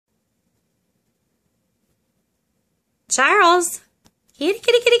Charles. Kitty,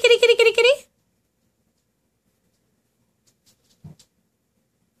 kitty, kitty, kitty, kitty, kitty, kitty.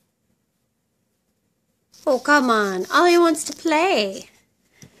 Oh, come on. Ollie wants to play.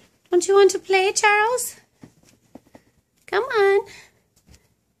 Don't you want to play, Charles? Come on.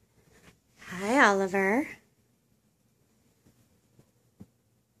 Hi, Oliver.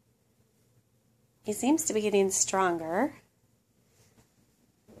 He seems to be getting stronger.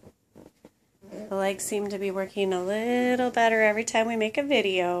 The legs seem to be working a little better every time we make a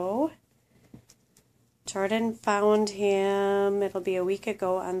video. Jordan found him, it'll be a week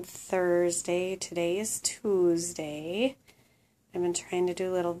ago on Thursday. Today is Tuesday. I've been trying to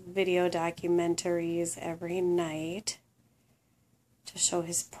do little video documentaries every night to show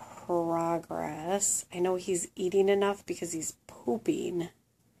his progress. I know he's eating enough because he's pooping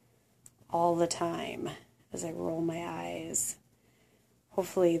all the time as I roll my eyes.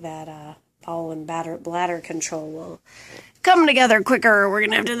 Hopefully that bowel and bladder control will come together quicker. We're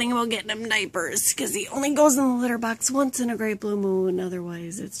going to have to think about getting him diapers because he only goes in the litter box once in a great blue moon.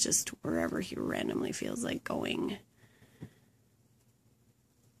 Otherwise, it's just wherever he randomly feels like going.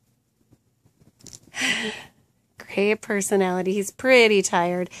 Great personality. He's pretty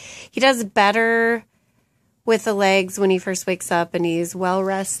tired. He does better with the legs when he first wakes up and he's well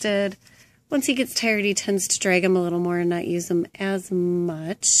rested. Once he gets tired, he tends to drag them a little more and not use them as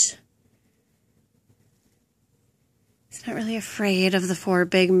much. He's not really afraid of the 4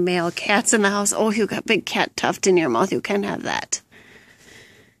 big male cats in the house. Oh, you got big cat tuft in your mouth. You can't have that.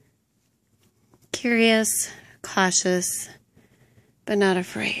 Curious, cautious, but not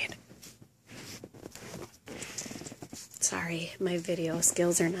afraid. Sorry, my video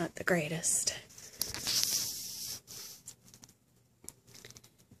skills are not the greatest.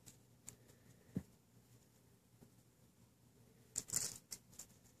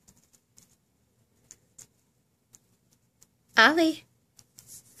 Ollie.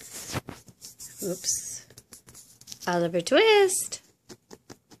 Oops. Oliver Twist.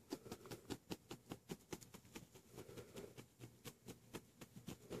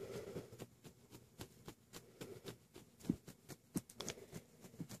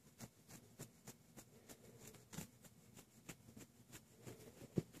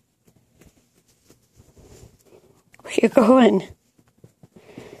 Where you going?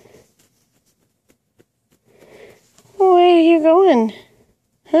 Where are you going?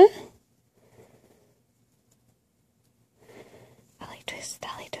 Huh? Ollie twist,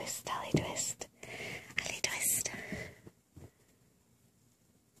 Ollie twist, Ollie twist, Ollie twist.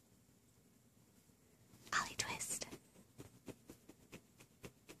 Ollie twist.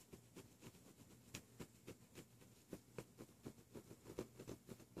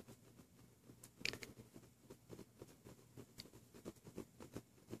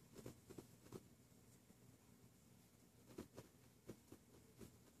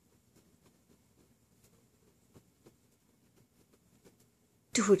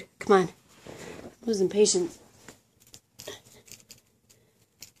 Dude, come on. I'm losing patience.